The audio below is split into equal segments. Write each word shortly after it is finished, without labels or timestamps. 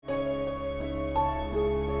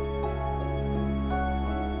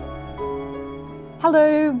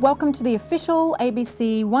Hello, welcome to the official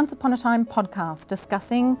ABC Once Upon a Time podcast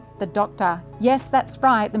discussing the Doctor. Yes, that's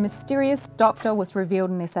right, the mysterious Doctor was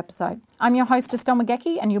revealed in this episode. I'm your host, Estelle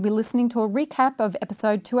McGeckie, and you'll be listening to a recap of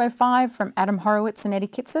episode 205 from Adam Horowitz and Eddie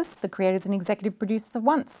Kitsis, the creators and executive producers of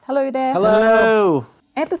Once. Hello there. Hello.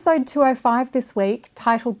 Episode 205 this week,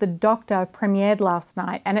 titled The Doctor, premiered last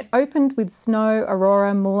night, and it opened with Snow,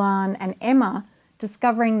 Aurora, Mulan and Emma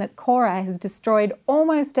discovering that Cora has destroyed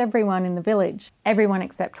almost everyone in the village. Everyone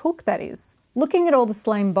except Hook, that is. Looking at all the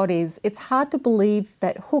slain bodies, it's hard to believe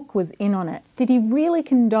that Hook was in on it. Did he really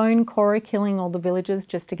condone Cora killing all the villagers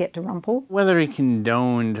just to get to Rumpel? Whether he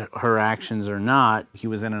condoned her actions or not, he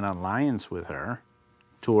was in an alliance with her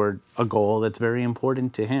toward a goal that's very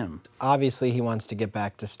important to him. Obviously, he wants to get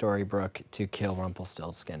back to Storybrooke to kill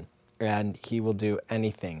Rumpelstiltskin, and he will do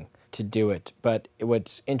anything to do it. But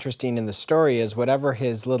what's interesting in the story is whatever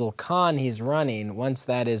his little con he's running, once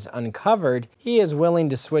that is uncovered, he is willing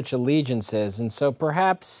to switch allegiances. And so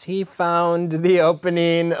perhaps he found the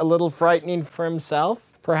opening a little frightening for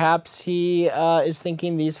himself. Perhaps he is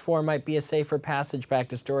thinking these four might be a safer passage back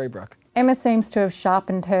to Storybrooke. Emma seems to have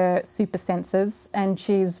sharpened her super senses and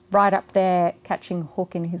she's right up there catching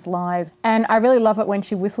Hook in his lies. And I really love it when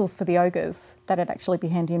she whistles for the ogres. That'd actually be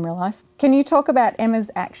handy in real life. Can you talk about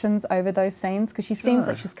Emma's actions over those scenes? Because she seems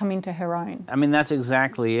like she's come into her own. I mean, that's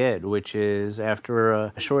exactly it, which is after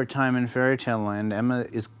a short time in Fairy Tale Land, Emma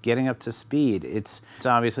is getting up to speed. It's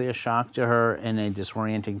obviously a shock to her and a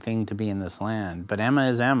disorienting thing to be in this land. But Emma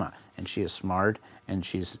is Emma, and she is smart, and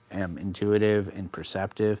she's intuitive and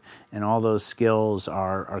perceptive, and all those skills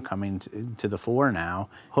are coming to the fore now.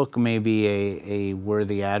 Hook may be a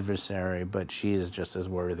worthy adversary, but she is just as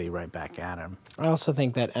worthy right back at him. I also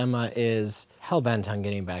think that Emma is hell-bent on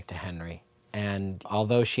getting back to Henry. And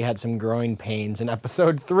although she had some growing pains in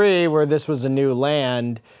episode 3, where this was a new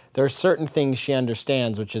land, there are certain things she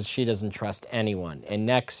understands, which is she doesn't trust anyone. And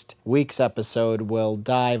next week's episode will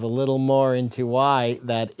dive a little more into why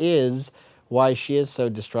that is, why she is so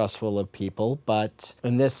distrustful of people, but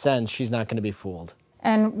in this sense, she's not going to be fooled.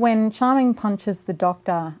 And when Charming punches the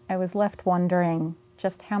Doctor, I was left wondering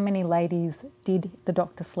just how many ladies did the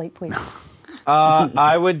Doctor sleep with?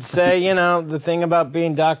 I would say, the thing about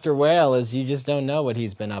being Dr. Whale is you just don't know what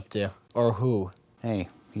he's been up to, or who. Hey,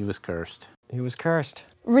 he was cursed. He was cursed.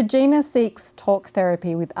 Regina seeks talk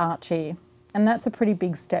therapy with Archie, and that's a pretty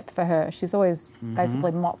big step for her. She's always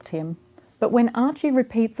basically mocked him. But when Archie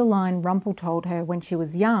repeats a line Rumpel told her when she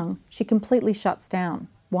was young, she completely shuts down.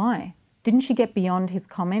 Why? Didn't she get beyond his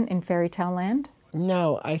comment in Fairy Tale Land?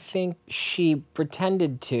 No, I think she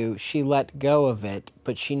pretended to. She let go of it,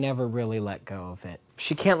 but she never really let go of it.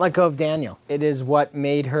 She can't let go of Daniel. It is what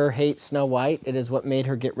made her hate Snow White. It is what made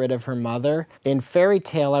her get rid of her mother. In Fairy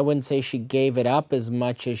Tale, I wouldn't say she gave it up as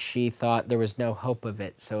much as she thought there was no hope of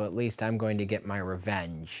it, so at least I'm going to get my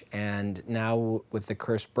revenge. And now with the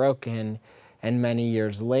curse broken, and many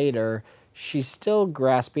years later, she's still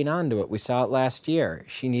grasping onto it. We saw it last year.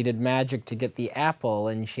 She needed magic to get the apple,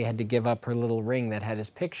 and she had to give up her little ring that had his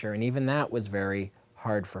picture, and even that was very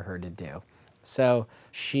hard for her to do. So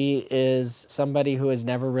she is somebody who has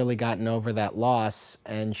never really gotten over that loss,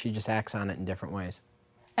 and she just acts on it in different ways.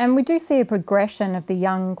 And we do see a progression of the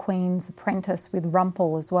young Queen's apprentice with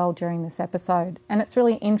Rumpel as well during this episode. And it's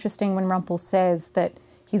really interesting when Rumpel says that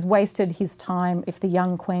he's wasted his time if the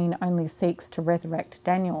young Queen only seeks to resurrect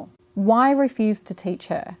Daniel. Why refuse to teach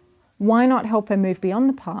her? Why not help her move beyond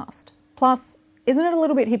the past? Plus, isn't it a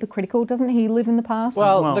little bit hypocritical? Doesn't he live in the past?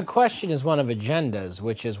 Well, the question is one of agendas,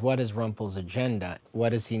 which is what is Rumpel's agenda? What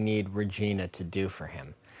does he need Regina to do for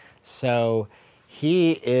him? So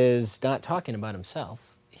he is not talking about himself.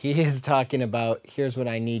 He is talking about, here's what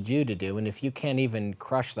I need you to do, and if you can't even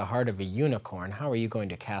crush the heart of a unicorn, how are you going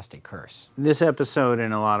to cast a curse? This episode,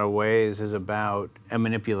 in a lot of ways, is about a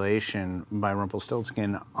manipulation by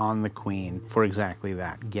Rumpelstiltskin on the Queen for exactly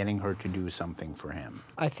that, getting her to do something for him.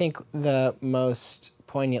 I think the most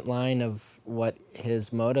poignant line of what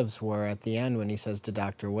his motives were at the end when he says to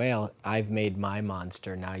Dr. Whale, I've made my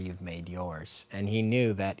monster, now you've made yours. And he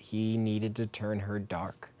knew that he needed to turn her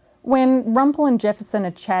dark. When Rumpel and Jefferson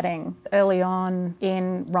are chatting early on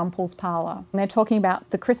in Rumpel's parlour, they're talking about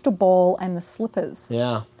the crystal ball and the slippers.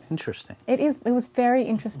 Yeah. Interesting. It was very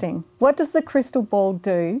interesting. What does the crystal ball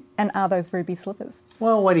do, and are those ruby slippers?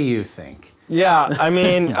 Well, what do you think? Yeah, I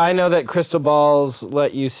mean, I know that crystal balls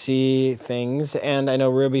let you see things, and I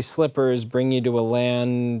know ruby slippers bring you to a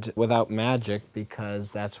land without magic,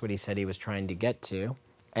 because that's what he said he was trying to get to.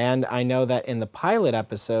 And I know that in the pilot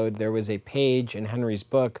episode, there was a page in Henry's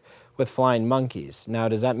book with flying monkeys. Now,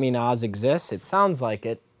 does that mean Oz exists? It sounds like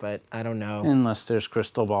it, but I don't know. Unless there's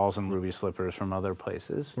crystal balls and ruby slippers from other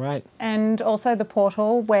places. Right. And also the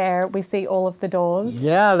portal where we see all of the doors.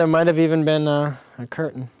 Yeah, there might have even been a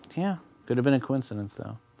curtain. Yeah, could have been a coincidence,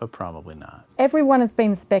 though, but probably not. Everyone has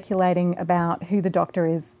been speculating about who the Doctor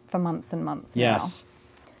is for months and months Yes. now.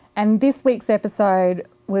 And this week's episode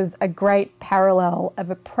was a great parallel of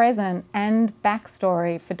a present and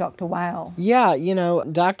backstory for Dr. Whale. Yeah,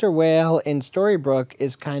 Dr. Whale in Storybrooke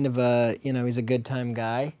is kind of he's a good time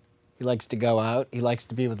guy. He likes to go out, he likes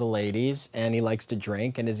to be with the ladies, and he likes to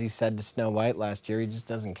drink. And as he said to Snow White last year, he just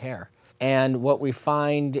doesn't care. And what we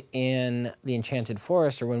find in The Enchanted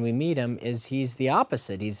Forest, or when we meet him, is he's the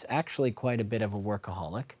opposite. He's actually quite a bit of a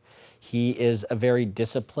workaholic. He is a very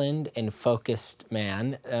disciplined and focused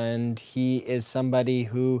man, and he is somebody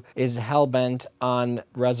who is hell-bent on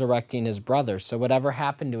resurrecting his brother. So whatever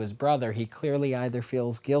happened to his brother, he clearly either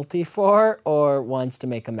feels guilty for or wants to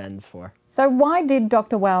make amends for. So why did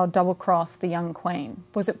Dr. Whale double-cross the young queen?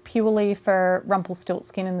 Was it purely for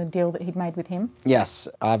Rumpelstiltskin and the deal that he'd made with him? Yes,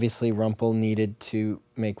 obviously Rumpel needed to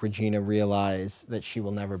make Regina realize that she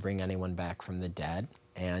will never bring anyone back from the dead.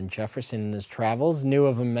 And Jefferson in his travels knew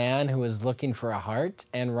of a man who was looking for a heart,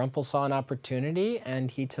 and Rumpel saw an opportunity,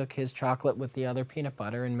 and he took his chocolate with the other peanut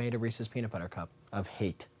butter and made a Reese's peanut butter cup of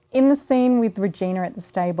hate. In the scene with Regina at the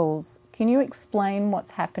stables, can you explain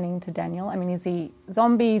what's happening to Daniel? I mean, is he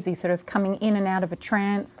zombie? Is he sort of coming in and out of a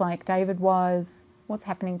trance like David was? What's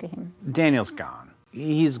happening to him? Daniel's gone.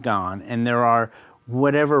 He's gone, and there are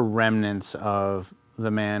whatever remnants of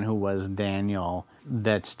the man who was Daniel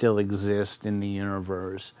that still exist in the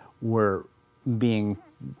universe were being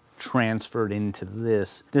transferred into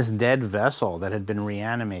this dead vessel that had been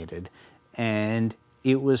reanimated, and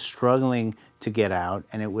it was struggling to get out,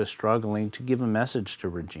 and it was struggling to give a message to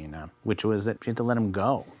Regina, which was that she had to let him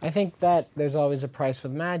go. I think that there's always a price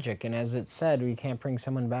with magic, and as it said, we can't bring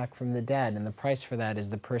someone back from the dead, and the price for that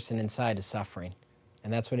is the person inside is suffering.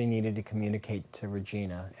 And that's what he needed to communicate to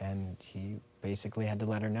Regina, and he basically had to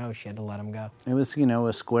let her know. She had to let him go. It was,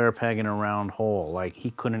 a square peg in a round hole. Like,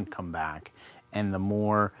 he couldn't come back. And the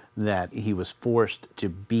more that he was forced to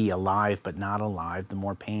be alive but not alive, the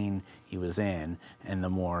more pain he was in, and the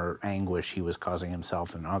more anguish he was causing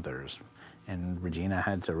himself and others. And Regina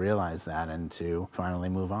had to realize that and to finally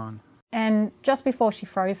move on. And just before she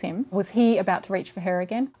froze him, was he about to reach for her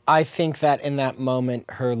again? I think that in that moment,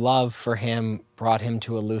 her love for him brought him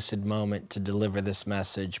to a lucid moment to deliver this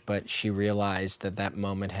message, but she realized that that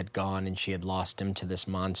moment had gone and she had lost him to this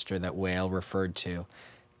monster that Whale referred to.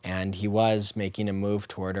 And he was making a move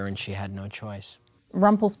toward her, and she had no choice.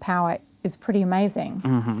 Rumpel's power is pretty amazing.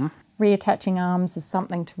 Mm-hmm. Reattaching arms is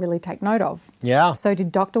something to really take note of. Yeah. So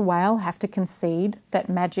did Dr. Whale have to concede that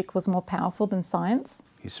magic was more powerful than science?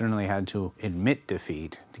 He certainly had to admit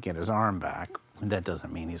defeat to get his arm back. That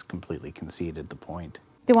doesn't mean he's completely conceded the point.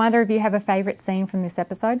 Do either of you have a favourite scene from this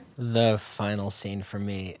episode? The final scene for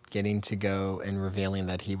me, getting to go and revealing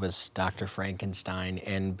that he was Dr. Frankenstein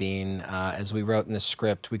and being, as we wrote in the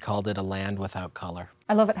script, we called it a land without color.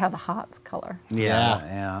 I love it how the heart's colour.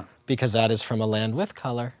 Yeah. Because that is from a land with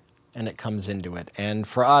color, and it comes into it. And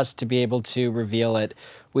for us to be able to reveal it,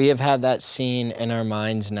 we have had that scene in our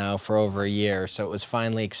minds now for over a year, so it was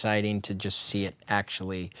finally exciting to just see it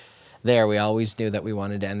actually there. We always knew that we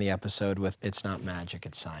wanted to end the episode with, it's not magic,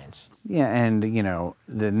 it's science. Yeah, and,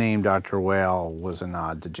 the name Dr. Whale was a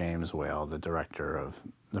nod to James Whale, the director of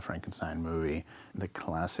the Frankenstein movie, the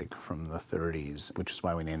classic from the 30s, which is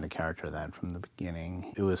why we named the character that from the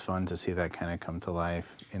beginning. It was fun to see that kind of come to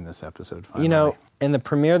life in this episode finally. In the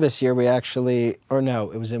premiere this year, we actually,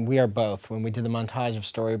 it was in We Are Both, when we did the montage of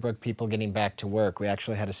Storybrooke people getting back to work, we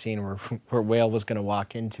actually had a scene where Whale was going to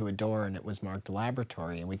walk into a door and it was marked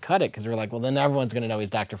laboratory, and we cut it because we were like, well, then everyone's going to know he's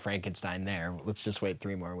Dr. Frankenstein there. Let's just wait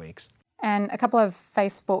 3 more weeks. And a couple of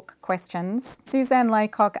Facebook questions. Suzanne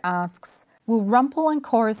Laycock asks, will Rumpel and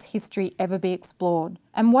Cora's history ever be explored?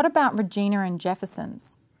 And what about Regina and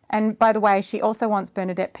Jefferson's? And by the way, she also wants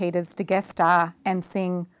Bernadette Peters to guest star and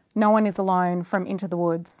sing No One Is Alone from Into the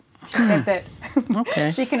Woods. She said that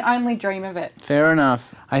Okay. she can only dream of it. Fair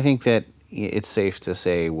enough. I think that it's safe to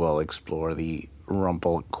say we'll explore the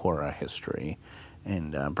Rumpel-Cora history,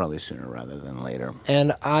 and probably sooner rather than later.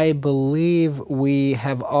 And I believe we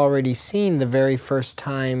have already seen the very first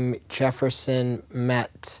time Jefferson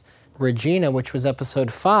met Regina, which was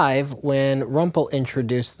episode 5, when Rumpel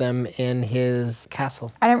introduced them in his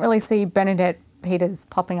castle. I don't really see Bernadette Peters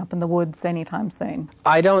popping up in the woods anytime soon.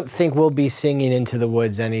 I don't think we'll be singing Into the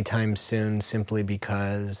Woods anytime soon, simply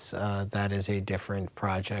because that is a different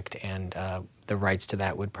project, and the rights to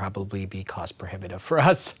that would probably be cost prohibitive for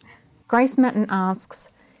us. Grace Merton asks,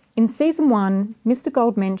 In season 1, Mr.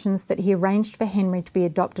 Gold mentions that he arranged for Henry to be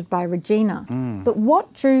adopted by Regina. But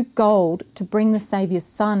what drew Gold to bring the Saviour's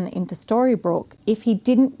son into Storybrooke if he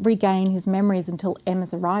didn't regain his memories until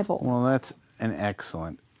Emma's arrival? Well, that's an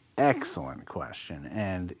excellent question.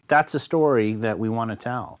 And that's a story that we want to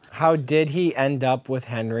tell. How did he end up with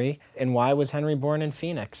Henry, and why was Henry born in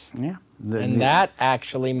Phoenix? Yeah. That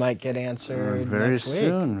actually might get answered very next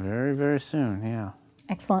soon. week. Very, very soon, yeah.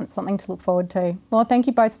 Excellent. Something to look forward to. Well, thank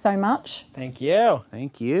you both so much. Thank you.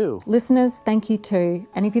 Thank you. Listeners, thank you too.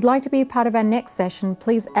 And if you'd like to be a part of our next session,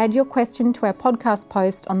 please add your question to our podcast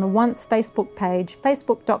post on the Once Facebook page,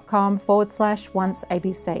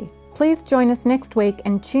 facebook.com/OnceABC. Please join us next week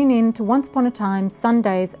and tune in to Once Upon a Time,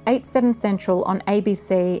 Sundays, 8/7 Central on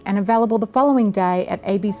ABC, and available the following day at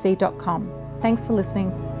abc.com. Thanks for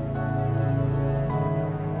listening.